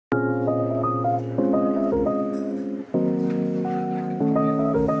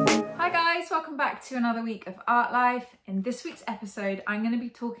welcome back to another week of Art Life. In this week's episode, I'm going to be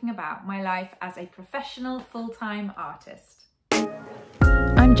talking about my life as a professional full-time artist.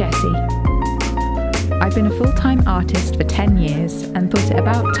 I'm Jessie. I've been a full-time artist for 10 years and thought it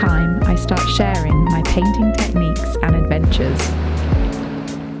about time I start sharing my painting techniques and adventures.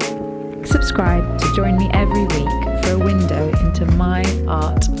 Subscribe to join me every week for a window into my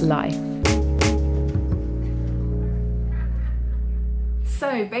art life.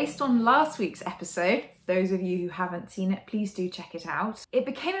 So based on last week's episode, those of you who haven't seen it, please do check it out. It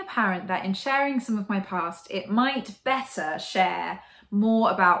became apparent that in sharing some of my past, it might better share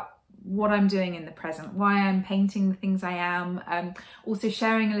more about what I'm doing in the present, why I'm painting the things I am, also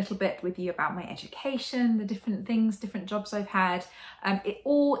sharing a little bit with you about my education, the different things, different jobs I've had. It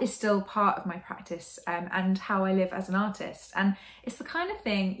all is still part of my practice and how I live as an artist. And it's the kind of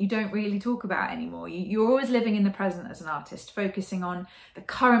thing you don't really talk about anymore. You're always living in the present as an artist, focusing on the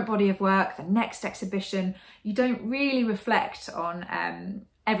current body of work, the next exhibition. You don't really reflect on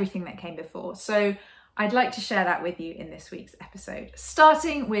everything that came before. So I'd like to share that with you in this week's episode,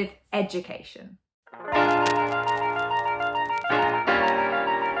 starting with education.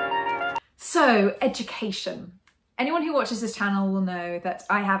 So, education. Anyone who watches this channel will know that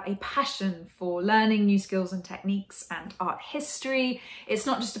I have a passion for learning new skills and techniques and art history. It's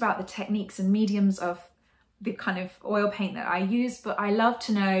not just about the techniques and mediums of the kind of oil paint that I use, but I love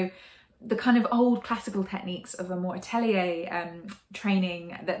to know the kind of old classical techniques of a more atelier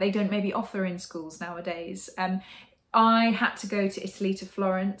training that they don't maybe offer in schools nowadays. I had to go to Italy, to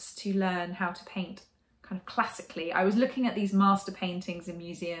Florence, to learn how to paint kind of classically. I was looking at these master paintings in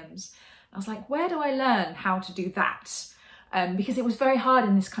museums. I was like, where do I learn how to do that? Because it was very hard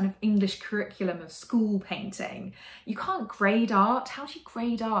in this kind of English curriculum of school painting. You can't grade art. How do you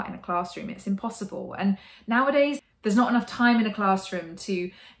grade art in a classroom? It's impossible. And nowadays, there's not enough time in a classroom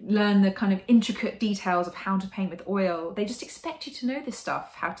to learn the kind of intricate details of how to paint with oil. They just expect you to know this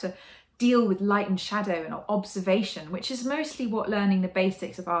stuff, how to deal with light and shadow and observation, which is mostly what learning the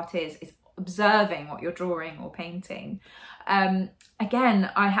basics of art is observing what you're drawing or painting. Again,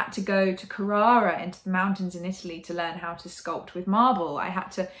 I had to go to Carrara, into the mountains in Italy, to learn how to sculpt with marble. I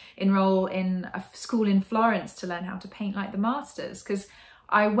had to enroll in a school in Florence to learn how to paint like the masters, because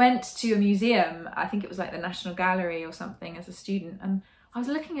I went to a museum, I think it was like the National Gallery or something, as a student, and I was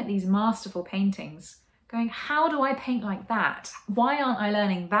looking at these masterful paintings going, how do I paint like that? Why aren't I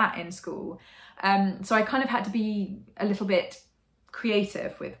learning that in school? So I kind of had to be a little bit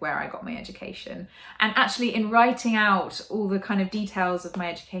creative with where I got my education. And actually, in writing out all the kind of details of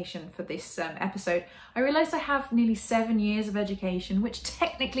my education for this episode, I realised I have nearly 7 years of education, which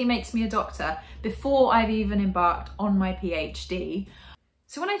technically makes me a doctor before I've even embarked on my PhD.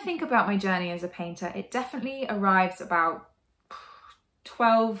 So when I think about my journey as a painter, it definitely arrives about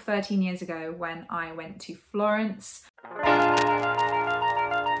 12, 13 years ago when I went to Florence.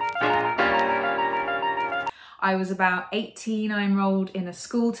 I was about 18, I enrolled in a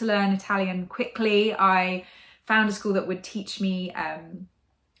school to learn Italian quickly. I found a school that would teach me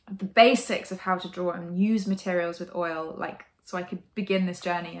the basics of how to draw and use materials with oil, so I could begin this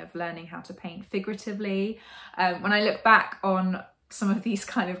journey of learning how to paint figuratively. When I look back on some of these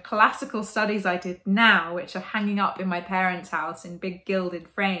kind of classical studies I did now, which are hanging up in my parents' house in big gilded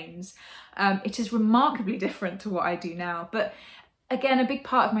frames, it is remarkably different to what I do now. But again, a big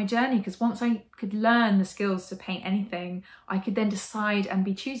part of my journey, because once I could learn the skills to paint anything, I could then decide and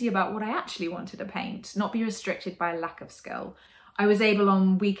be choosy about what I actually wanted to paint, not be restricted by a lack of skill. I was able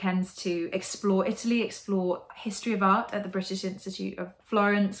on weekends to explore Italy, explore history of art at the British Institute of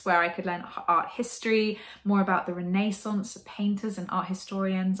Florence, where I could learn art history, more about the Renaissance, the painters and art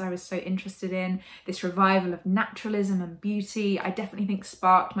historians I was so interested in, this revival of naturalism and beauty. I definitely think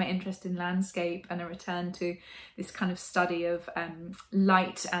sparked my interest in landscape and a return to this kind of study of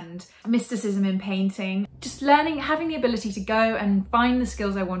light and mysticism in painting. Just learning, having the ability to go and find the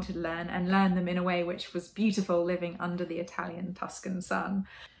skills I wanted to learn and learn them in a way which was beautiful, living under the Italian Tuscan sun.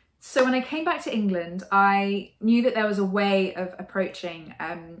 So when I came back to England, I knew that there was a way of approaching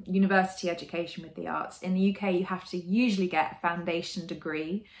university education with the arts. In the UK, you have to usually get a foundation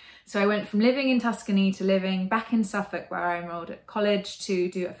degree. So I went from living in Tuscany to living back in Suffolk, where I enrolled at college, to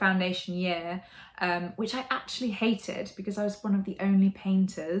do a foundation year, which I actually hated because I was one of the only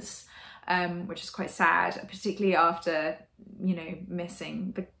painters, which is quite sad, particularly after, you know,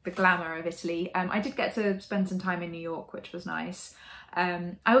 missing the glamour of Italy. I did get to spend some time in New York, which was nice.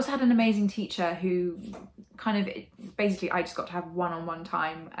 I also had an amazing teacher who basically I just got to have one-on-one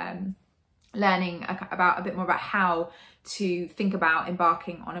time learning about a bit more about how to think about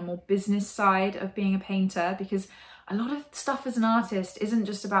embarking on a more business side of being a painter, because a lot of stuff as an artist isn't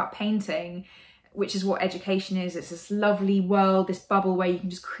just about painting, which is what education is. It's this lovely world, this bubble where you can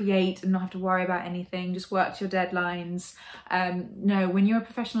just create and not have to worry about anything, just work to your deadlines. No, when you're a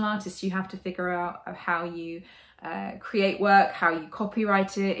professional artist, you have to figure out how you create work, how you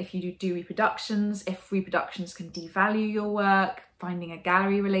copyright it, if you do reproductions, if reproductions can devalue your work, finding a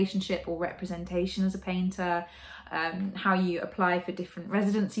gallery relationship or representation as a painter, how you apply for different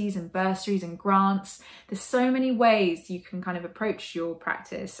residencies and bursaries and grants. There's so many ways you can kind of approach your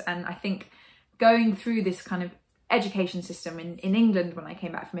practice, and I think going through this kind of education system in England when I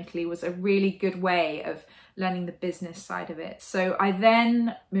came back from Italy was a really good way of learning the business side of it. So I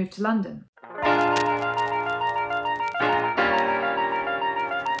then moved to London.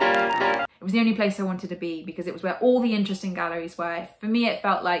 It was the only place I wanted to be because it was where all the interesting galleries were. For me, it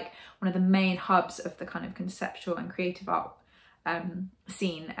felt like one of the main hubs of the kind of conceptual and creative art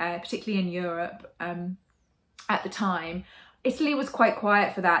scene, particularly in Europe at the time. Italy was quite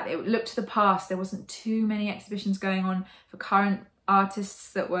quiet for that. It looked to the past. There wasn't too many exhibitions going on for current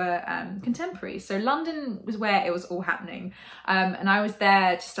artists that were contemporary. So London was where it was all happening. And I was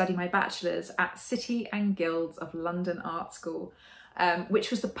there to study my bachelor's at City and Guilds of London Art School, which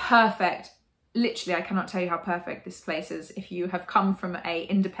was the perfect, literally, I cannot tell you how perfect this place is if you have come from an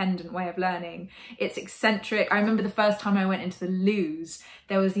independent way of learning. It's eccentric. I remember the first time I went into the loos,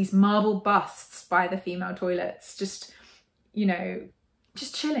 there was these marble busts by the female toilets, just, you know,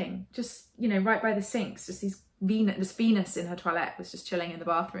 just chilling, just, you know, right by the sinks, just this Venus in her toilette was just chilling in the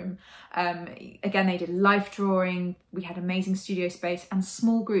bathroom. Again, they did life drawing. We had amazing studio space and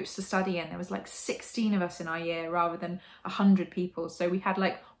small groups to study in. There was like 16 of us in our year rather than 100 people. So we had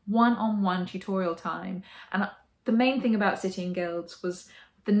like one-on-one tutorial time. And the main thing about City and Guilds was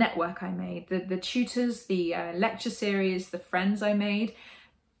the network I made, the tutors, the lecture series, the friends I made.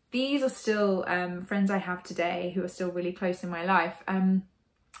 These are still friends I have today who are still really close in my life.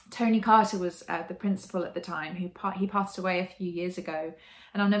 Tony Carter was the principal at the time. He passed away a few years ago,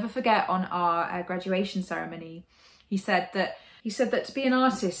 and I'll never forget on our graduation ceremony, he said that to be an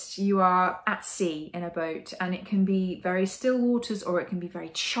artist, you are at sea in a boat, and it can be very still waters or it can be very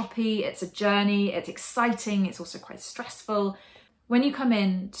choppy. It's a journey. It's exciting. It's also quite stressful. When you come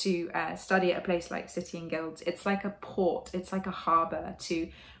in to study at a place like City and Guilds, it's like a port, it's like a harbour to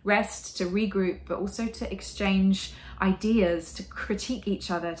rest, to regroup, but also to exchange ideas, to critique each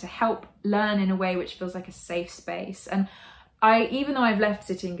other, to help learn in a way which feels like a safe space. And even though I've left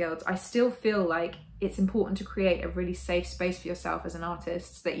City and Guilds, I still feel like it's important to create a really safe space for yourself as an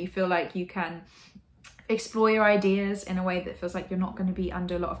artist, that you feel like you can explore your ideas in a way that feels like you're not going to be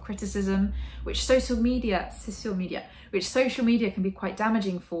under a lot of criticism, which social media can be quite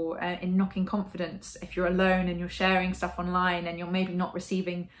damaging for in knocking confidence. If you're alone and you're sharing stuff online and you're maybe not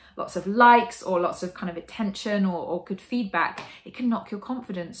receiving lots of likes or lots of kind of attention or good feedback, it can knock your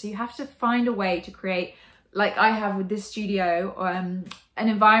confidence. So you have to find a way to create, like I have with this studio, an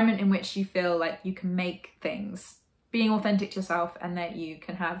environment in which you feel like you can make things, being authentic to yourself, and that you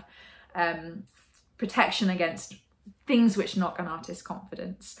can have protection against things which knock an artist's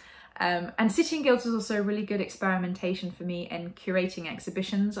confidence. And City and Guilds was also a really good experimentation for me in curating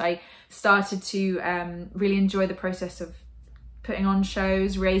exhibitions. I started to really enjoy the process of putting on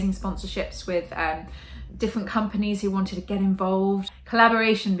shows, raising sponsorships with different companies who wanted to get involved.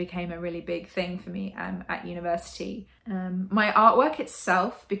 Collaboration became a really big thing for me at university. My artwork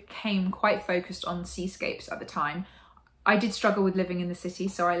itself became quite focused on seascapes at the time. I did struggle with living in the city,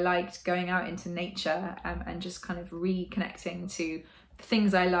 so I liked going out into nature and just kind of reconnecting to the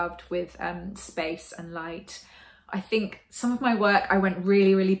things I loved with space and light. I think some of my work, I went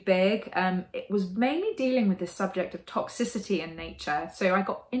really, really big. It was mainly dealing with the subject of toxicity in nature. So I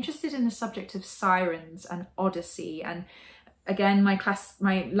got interested in the subject of sirens and Odyssey. And again,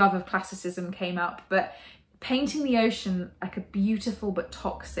 my love of classicism came up, but painting the ocean like a beautiful but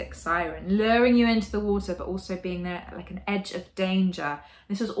toxic siren, luring you into the water, but also being there like an edge of danger.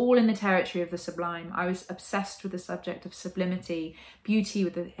 This was all in the territory of the sublime. I was obsessed with the subject of sublimity, beauty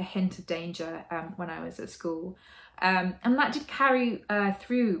with a hint of danger when I was at school. And that did carry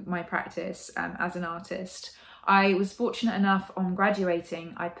through my practice as an artist. I was fortunate enough on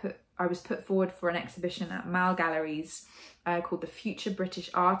graduating, I was put forward for an exhibition at Mall Galleries called the Future British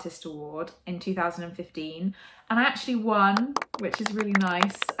Artist Award in 2015, and I actually won, which is really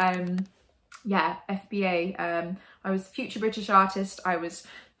nice. Yeah, FBA. I was Future British Artist. I was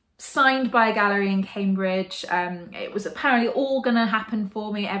signed by a gallery in Cambridge. It was apparently all gonna happen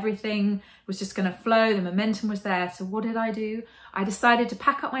for me. Everything was just gonna flow. The momentum was there. So what did I do? I decided to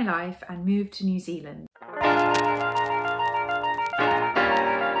pack up my life and move to New Zealand.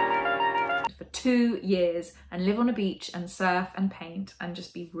 For 2 years and live on a beach and surf and paint and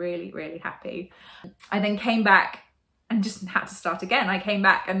just be really, really happy. I then came back and just had to start again. I came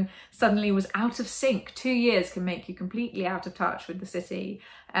back and suddenly was out of sync. 2 years can make you completely out of touch with the city.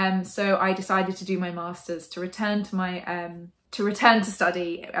 So I decided to do my masters, to return to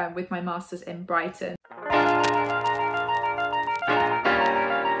study with my masters in Brighton.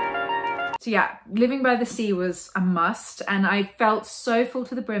 So yeah, living by the sea was a must, and I felt so full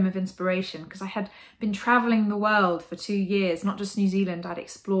to the brim of inspiration because I had been traveling the world for 2 years, not just New Zealand. I'd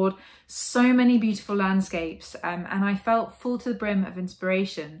explored so many beautiful landscapes, and I felt full to the brim of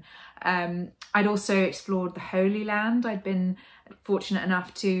inspiration. I'd also explored the Holy Land. I'd been fortunate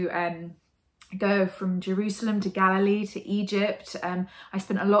enough to go from Jerusalem to Galilee to Egypt. I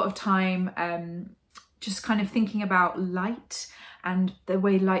spent a lot of time just kind of thinking about light and the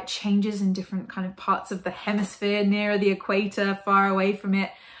way light changes in different kind of parts of the hemisphere, nearer the equator, far away from it.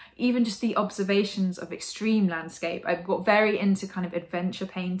 Even just the observations of extreme landscape. I got very into kind of adventure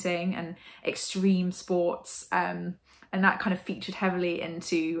painting and extreme sports, and that kind of featured heavily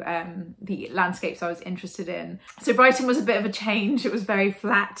into the landscapes I was interested in. So Brighton was a bit of a change. It was very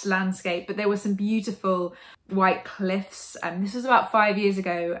flat landscape, but there were some beautiful white cliffs. This was about 5 years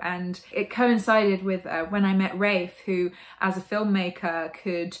ago, and it coincided with when I met Rafe, who as a filmmaker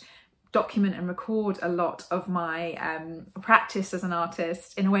could document and record a lot of my practice as an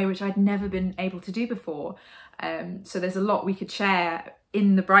artist in a way which I'd never been able to do before. So there's a lot we could share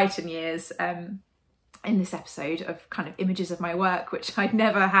in the Brighton years in this episode of kind of images of my work, which I'd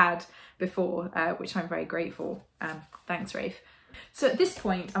never had before, which I'm very grateful. Thanks, Rafe. So at this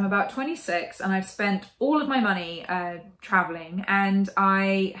point, I'm about 26 and I've spent all of my money traveling, and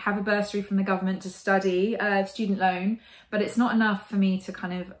I have a bursary from the government to study, student loan, but it's not enough for me to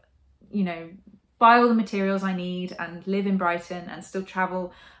kind of, you know, buy all the materials I need and live in Brighton and still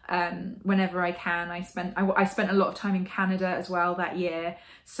travel whenever I can. I spent a lot of time in Canada as well that year.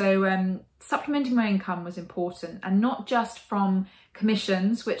 So supplementing my income was important, and not just from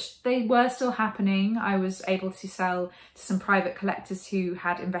commissions, which they were still happening. I was able to sell to some private collectors who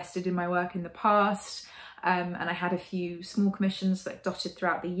had invested in my work in the past, and I had a few small commissions that dotted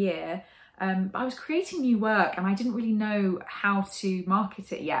throughout the year. But I was creating new work and I didn't really know how to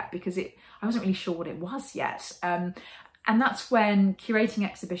market it yet because I wasn't really sure what it was yet. And that's when curating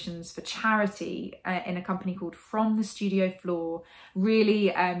exhibitions for charity in a company called From the Studio Floor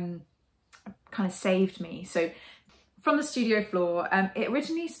really kind of saved me. So From the Studio Floor, it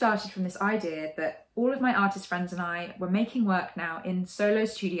originally started from this idea that all of my artist friends and I were making work now in solo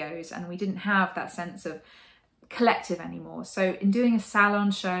studios, and we didn't have that sense of collective anymore. So in doing a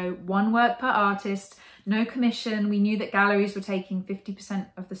salon show, one work per artist, no commission, we knew that galleries were taking 50%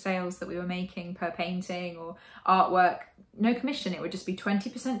 of the sales that we were making per painting or artwork. No commission, it would just be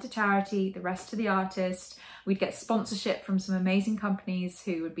 20% to charity, the rest to the artist. We'd get sponsorship from some amazing companies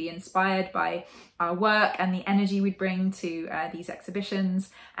who would be inspired by our work and the energy we'd bring to these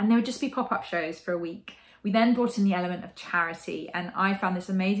exhibitions, and there would just be pop-up shows for a week. We then brought in the element of charity, and I found this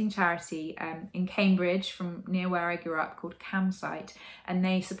amazing charity in Cambridge, from near where I grew up, called Campsite, and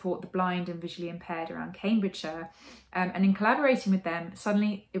they support the blind and visually impaired around Cambridgeshire. And in collaborating with them,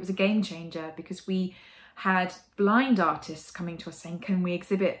 suddenly it was a game changer, because we had blind artists coming to us saying, can we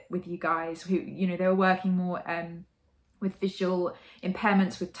exhibit with you guys? Who, you know, they were working more with visual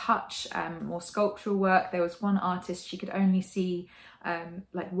impairments, with touch, more sculptural work. There was one artist, she could only see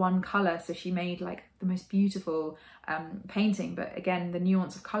like one colour, so she made like the most beautiful painting, but again the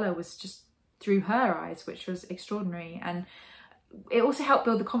nuance of colour was just through her eyes, which was extraordinary. And it also helped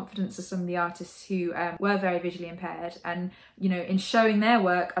build the confidence of some of the artists who were very visually impaired, and you know, in showing their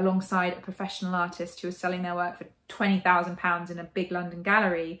work alongside a professional artist who was selling their work for £20,000 in a big London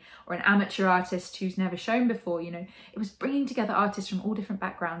gallery, or an amateur artist who's never shown before. You know, it was bringing together artists from all different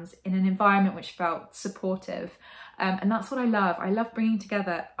backgrounds in an environment which felt supportive. And that's what I love. I love bringing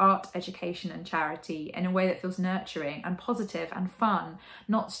together art, education and charity in a way that feels nurturing and positive and fun,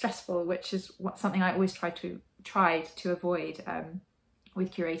 not stressful, which is something I always tried to avoid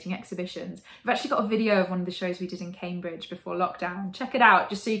with curating exhibitions. I've actually got a video of one of the shows we did in Cambridge before lockdown. Check it out,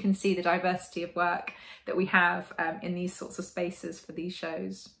 just so you can see the diversity of work that we have in these sorts of spaces for these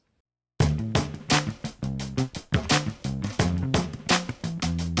shows.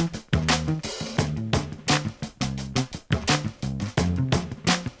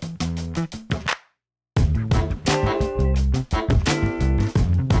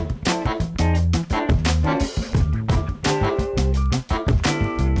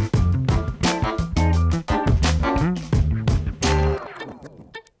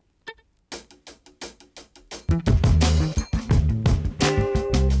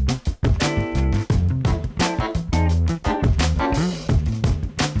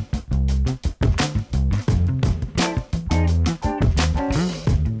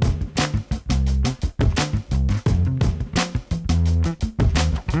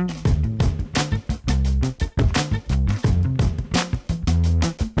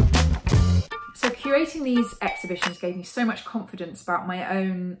 Curating these exhibitions gave me so much confidence about my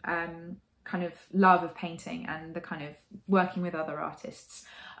own kind of love of painting and the kind of working with other artists.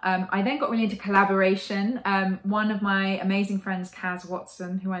 I then got really into collaboration. One of my amazing friends, Kaz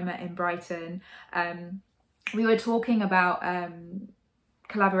Watson, who I met in Brighton, we were talking about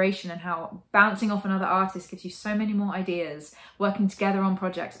collaboration and how bouncing off another artist gives you so many more ideas. Working together on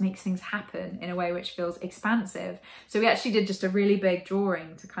projects makes things happen in a way which feels expansive. So we actually did just a really big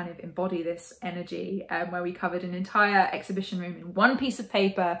drawing to kind of embody this energy, where we covered an entire exhibition room in one piece of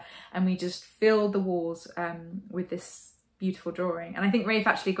paper, and we just filled the walls with this beautiful drawing. And I think Rafe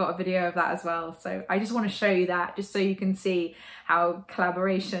actually got a video of that as well. So I just want to show you that, just so you can see how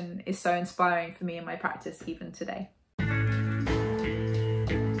collaboration is so inspiring for me in my practice even today.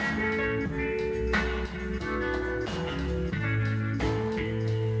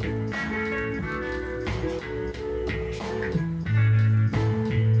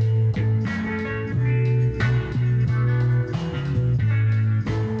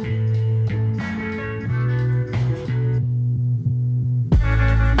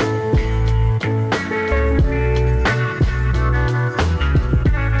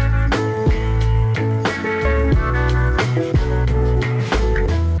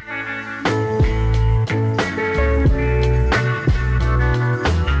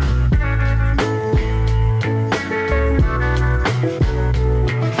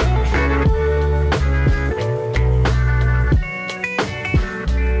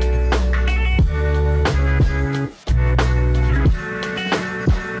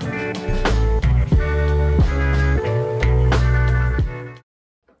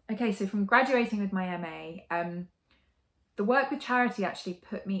 Okay, so from graduating with my MA, the work with charity actually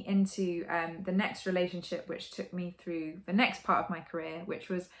put me into the next relationship, which took me through the next part of my career, which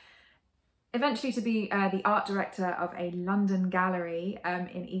was eventually to be the art director of a London gallery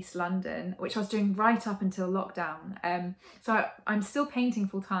in East London, which I was doing right up until lockdown. So I'm still painting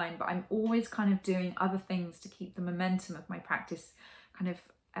full time, but I'm always kind of doing other things to keep the momentum of my practice kind of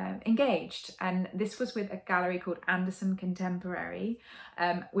engaged. And this was with a gallery called Anderson Contemporary,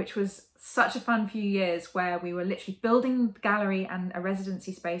 which was such a fun few years, where we were literally building the gallery and a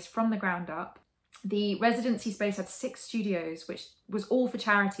residency space from the ground up. The residency space had 6 studios, which was all for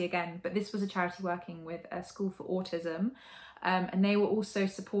charity again, but this was a charity working with a school for autism. And they were also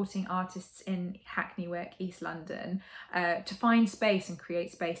supporting artists in Hackney Wick, East London, to find space and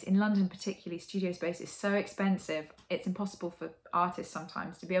create space. In London particularly, studio space is so expensive, it's impossible for artists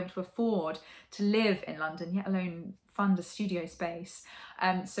sometimes to be able to afford to live in London, yet alone fund a studio space.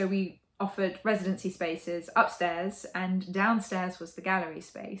 So we offered residency spaces upstairs, and downstairs was the gallery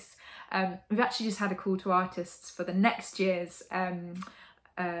space. We've actually just had a call to artists for the next year's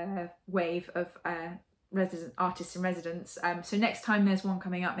wave of artists in residence. So next time there's one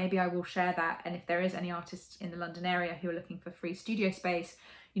coming up, maybe I will share that. And if there is any artists in the London area who are looking for free studio space,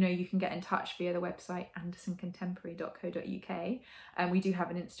 you know, you can get in touch via the website andersoncontemporary.co.uk. And we do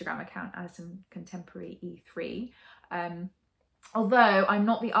have an Instagram account, Anderson Contemporary E3. Although I'm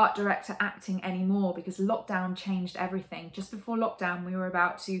not the art director acting anymore, because lockdown changed everything. Just before lockdown, we were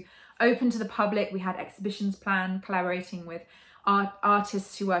about to open to the public. We had exhibitions planned, collaborating with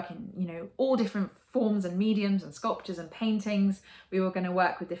artists who work in, you know, all different forms and mediums and sculptures and paintings. We were going to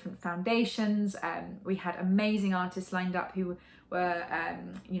work with different foundations. We had amazing artists lined up who were,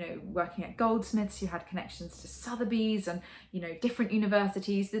 you know, working at goldsmiths, who had connections to Sotheby's and, you know, different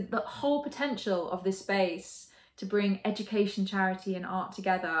universities. The whole potential of this space to bring education, charity and art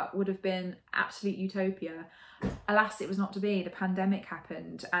together would have been absolute utopia. Alas, it was not to be. The pandemic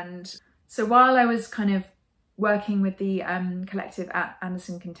happened. And so while I was kind of working with the collective at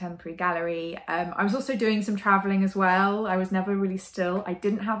Anderson Contemporary Gallery, I was also doing some travelling as well. I was never really still. I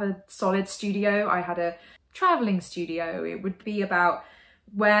didn't have a solid studio. I had a travelling studio. It would be about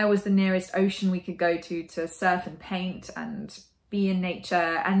where was the nearest ocean we could go to surf and paint and be in nature.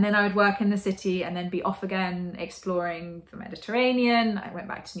 And then I would work in the city and then be off again exploring the Mediterranean. I went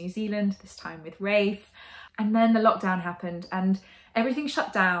back to New Zealand, this time with Rafe. And then the lockdown happened and everything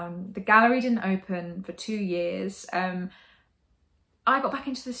shut down. The gallery didn't open for 2 years. I got back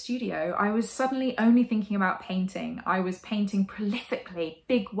into the studio. I was suddenly only thinking about painting. I was painting prolifically,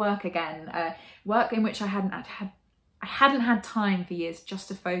 big work again, work in which I hadn't had time for years just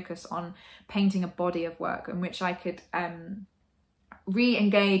to focus on painting a body of work in which I could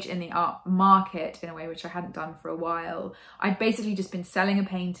re-engage in the art market in a way which I hadn't done for a while. I'd basically just been selling a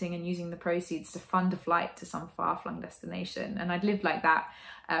painting and using the proceeds to fund a flight to some far-flung destination, and I'd lived like that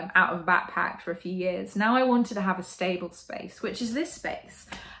out of a backpack for a few years. Now I wanted to have a stable space, which is this space.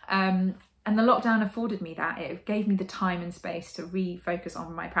 And the lockdown afforded me that. It gave me the time and space to refocus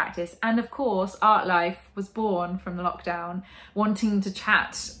on my practice. And of course, Art Life was born from the lockdown, wanting to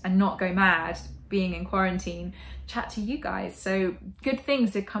chat and not go mad, being in quarantine, chat to you guys. So good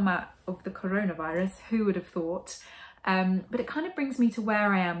things did come out of the coronavirus, who would have thought? But it kind of brings me to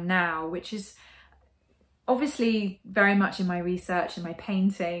where I am now, which is obviously very much in my research and my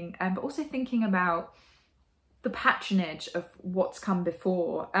painting, but also thinking about the patronage of what's come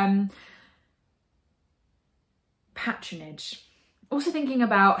before. Patronage. Also thinking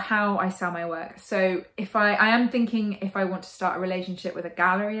about how I sell my work. So I am thinking if I want to start a relationship with a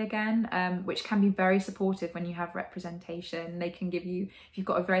gallery again, which can be very supportive when you have representation. They can give you, if you've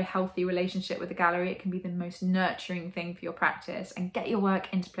got a very healthy relationship with a gallery, it can be the most nurturing thing for your practice and get your work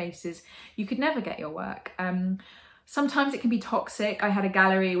into places you could never get your work. Sometimes it can be toxic. I had a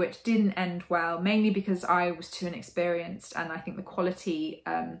gallery which didn't end well, mainly because I was too inexperienced, and I think the quality,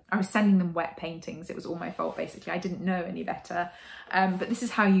 I was sending them wet paintings. It was all my fault, basically. I didn't know any better. But this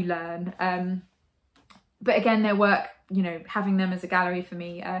is how you learn. But again, their work, you know, having them as a gallery for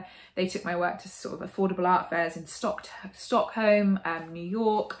me, they took my work to sort of affordable art fairs in Stockholm, New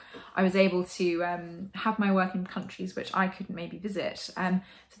York. I was able to have my work in countries which I couldn't maybe visit.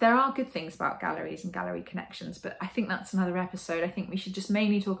 So there are good things about galleries and gallery connections, but I think that's another episode. I think we should just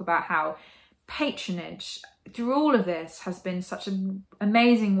mainly talk about how patronage through all of this has been such an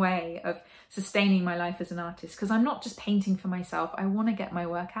amazing way of sustaining my life as an artist, because I'm not just painting for myself. I want to get my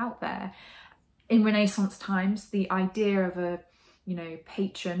work out there. In Renaissance times, the idea of a, you know,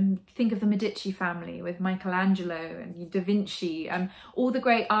 patron, think of the Medici family with Michelangelo and Da Vinci, all the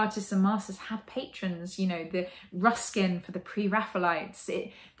great artists and masters had patrons, you know, the Ruskin for the pre-Raphaelites.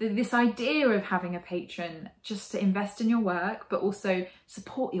 This idea of having a patron just to invest in your work, but also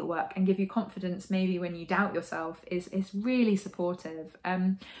support your work and give you confidence maybe when you doubt yourself is really supportive.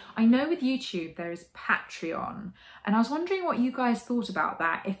 I know with YouTube there is Patreon, and I was wondering what you guys thought about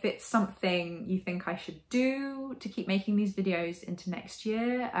that, if it's something you think I should do to keep making these videos into next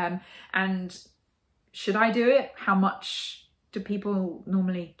year, and should I do it? How much do people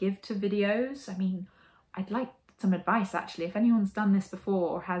normally give to videos? I mean, I'd like some advice actually, if anyone's done this before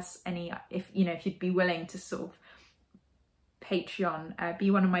or has any, if you'd be willing to sort of Patreon,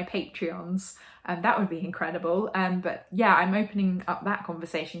 be one of my Patreons, that would be incredible. But yeah, I'm opening up that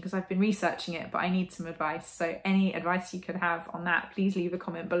conversation because I've been researching it, but I need some advice. So any advice you could have on that, please leave a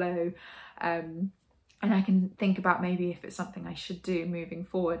comment below. And I can think about maybe if it's something I should do moving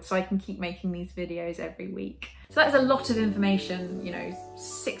forward, so I can keep making these videos every week. So that is a lot of information, you know,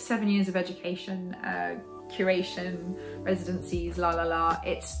 6-7 years of education, curation, residencies,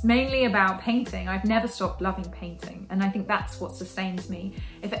 It's mainly about painting. I've never stopped loving painting, and I think that's what sustains me.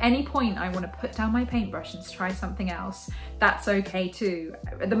 If at any point I want to put down my paintbrush and try something else, that's okay too.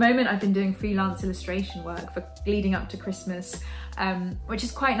 At the moment I've been doing freelance illustration work for leading up to Christmas, which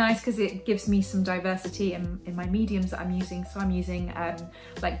is quite nice because it gives me some diversity in my mediums that I'm using. So I'm using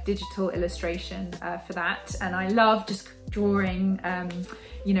like digital illustration for that, and I love just drawing,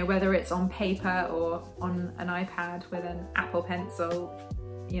 you know, whether it's on paper or on an iPad with an Apple Pencil.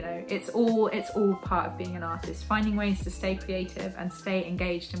 You know, it's all part of being an artist, finding ways to stay creative and stay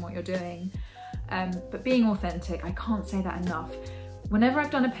engaged in what you're doing, but being authentic. I can't say that enough. Whenever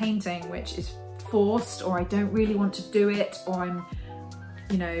I've done a painting which is forced, or I don't really want to do it, or I'm,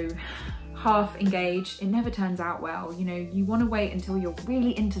 you know, half engaged, it never turns out well. You know, you want to wait until you're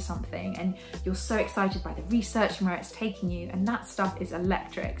really into something and you're so excited by the research and where it's taking you, and that stuff is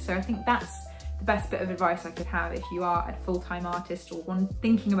electric. So I think that's the best bit of advice I could have if you are a full-time artist or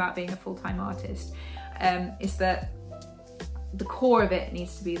thinking about being a full-time artist, is that the core of it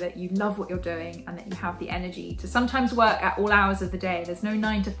needs to be that you love what you're doing and that you have the energy to sometimes work at all hours of the day. There's no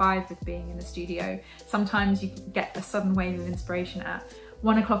 9 to 5 with being in the studio. Sometimes you get a sudden wave of inspiration at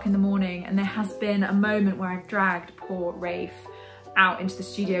 1 o'clock in the morning, and there has been a moment where I've dragged poor Rafe out into the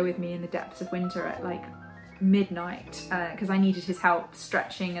studio with me in the depths of winter at like midnight because I needed his help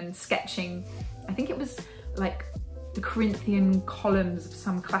stretching and sketching. I think it was like the Corinthian columns of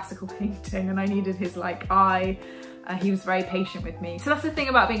some classical painting, and I needed his like eye. He was very patient with me. So that's the thing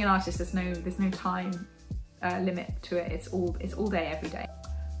about being an artist. There's no time limit to it. It's all day, every day.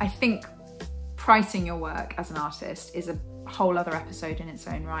 I think pricing your work as an artist is a whole other episode in its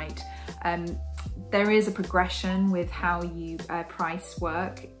own right. There is a progression with how you price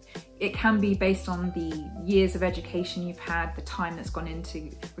work. It can be based on the years of education you've had, the time that's gone into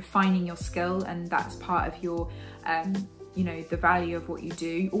refining your skill, and that's part of your, you know, the value of what you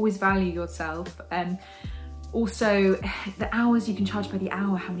do. Always value yourself. Also, the hours, you can charge by the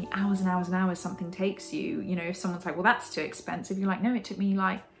hour, how many hours and hours and hours something takes you. You know, if someone's like, well, that's too expensive, you're like, no, it took me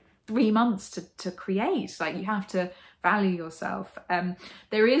like 3 months to create. Like, you have to value yourself.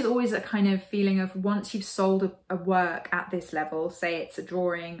 There is always a kind of feeling of, once you've sold a work at this level, say it's a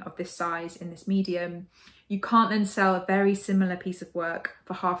drawing of this size in this medium, you can't then sell a very similar piece of work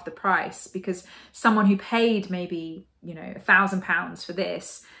for half the price, because someone who paid maybe, you know, £1,000 for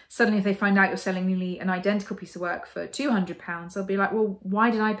this, suddenly if they find out you're selling nearly an identical piece of work for £200, they'll be like, well, why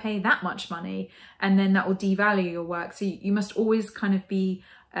did I pay that much money? And then that will devalue your work. So you must always kind of be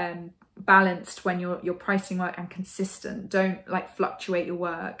balanced when you're pricing work, and consistent. Don't like fluctuate your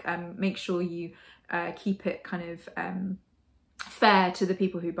work. Make sure you keep it kind of fair to the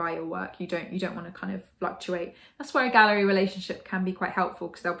people who buy your work. You don't want to kind of fluctuate. That's where a gallery relationship can be quite helpful,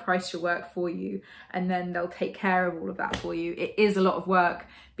 because they'll price your work for you and then they'll take care of all of that for you. It is a lot of work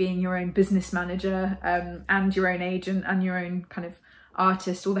being your own business manager and your own agent and your own kind of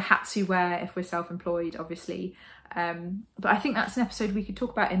artist, all the hats you wear if we're self-employed, obviously. But I think that's an episode we could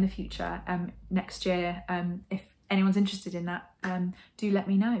talk about in the future, next year. If anyone's interested in that, do let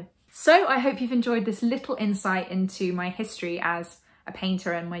me know. So I hope you've enjoyed this little insight into my history as a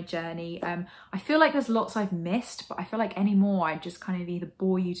painter and my journey. I feel like there's lots I've missed, but I feel like any more I'd just kind of either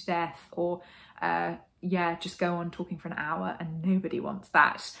bore you to death or yeah, just go on talking for an hour, and nobody wants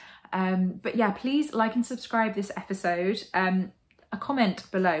that. But yeah, please like and subscribe this episode. A comment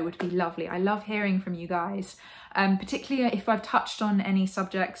below would be lovely. I love hearing from you guys, particularly if I've touched on any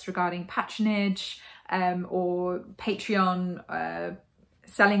subjects regarding patronage or Patreon,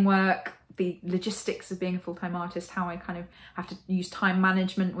 selling work, the logistics of being a full-time artist, how I kind of have to use time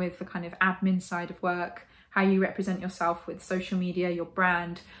management with the kind of admin side of work, how you represent yourself with social media, your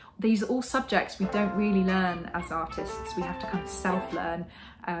brand. These are all subjects we don't really learn as artists. We have to kind of self-learn,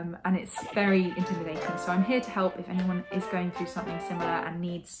 and it's very intimidating. So I'm here to help if anyone is going through something similar and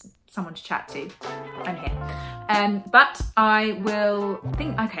needs someone to chat to. I'm here. But I will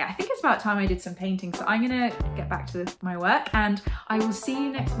think, okay, I think it's about time I did some painting, so I'm gonna get back to my work, and I will see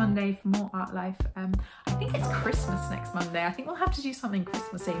you next Monday for more Art Life. I think it's Christmas next Monday. I think we'll have to do something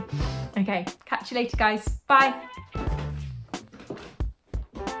Christmassy. Okay, catch you later, guys. Bye.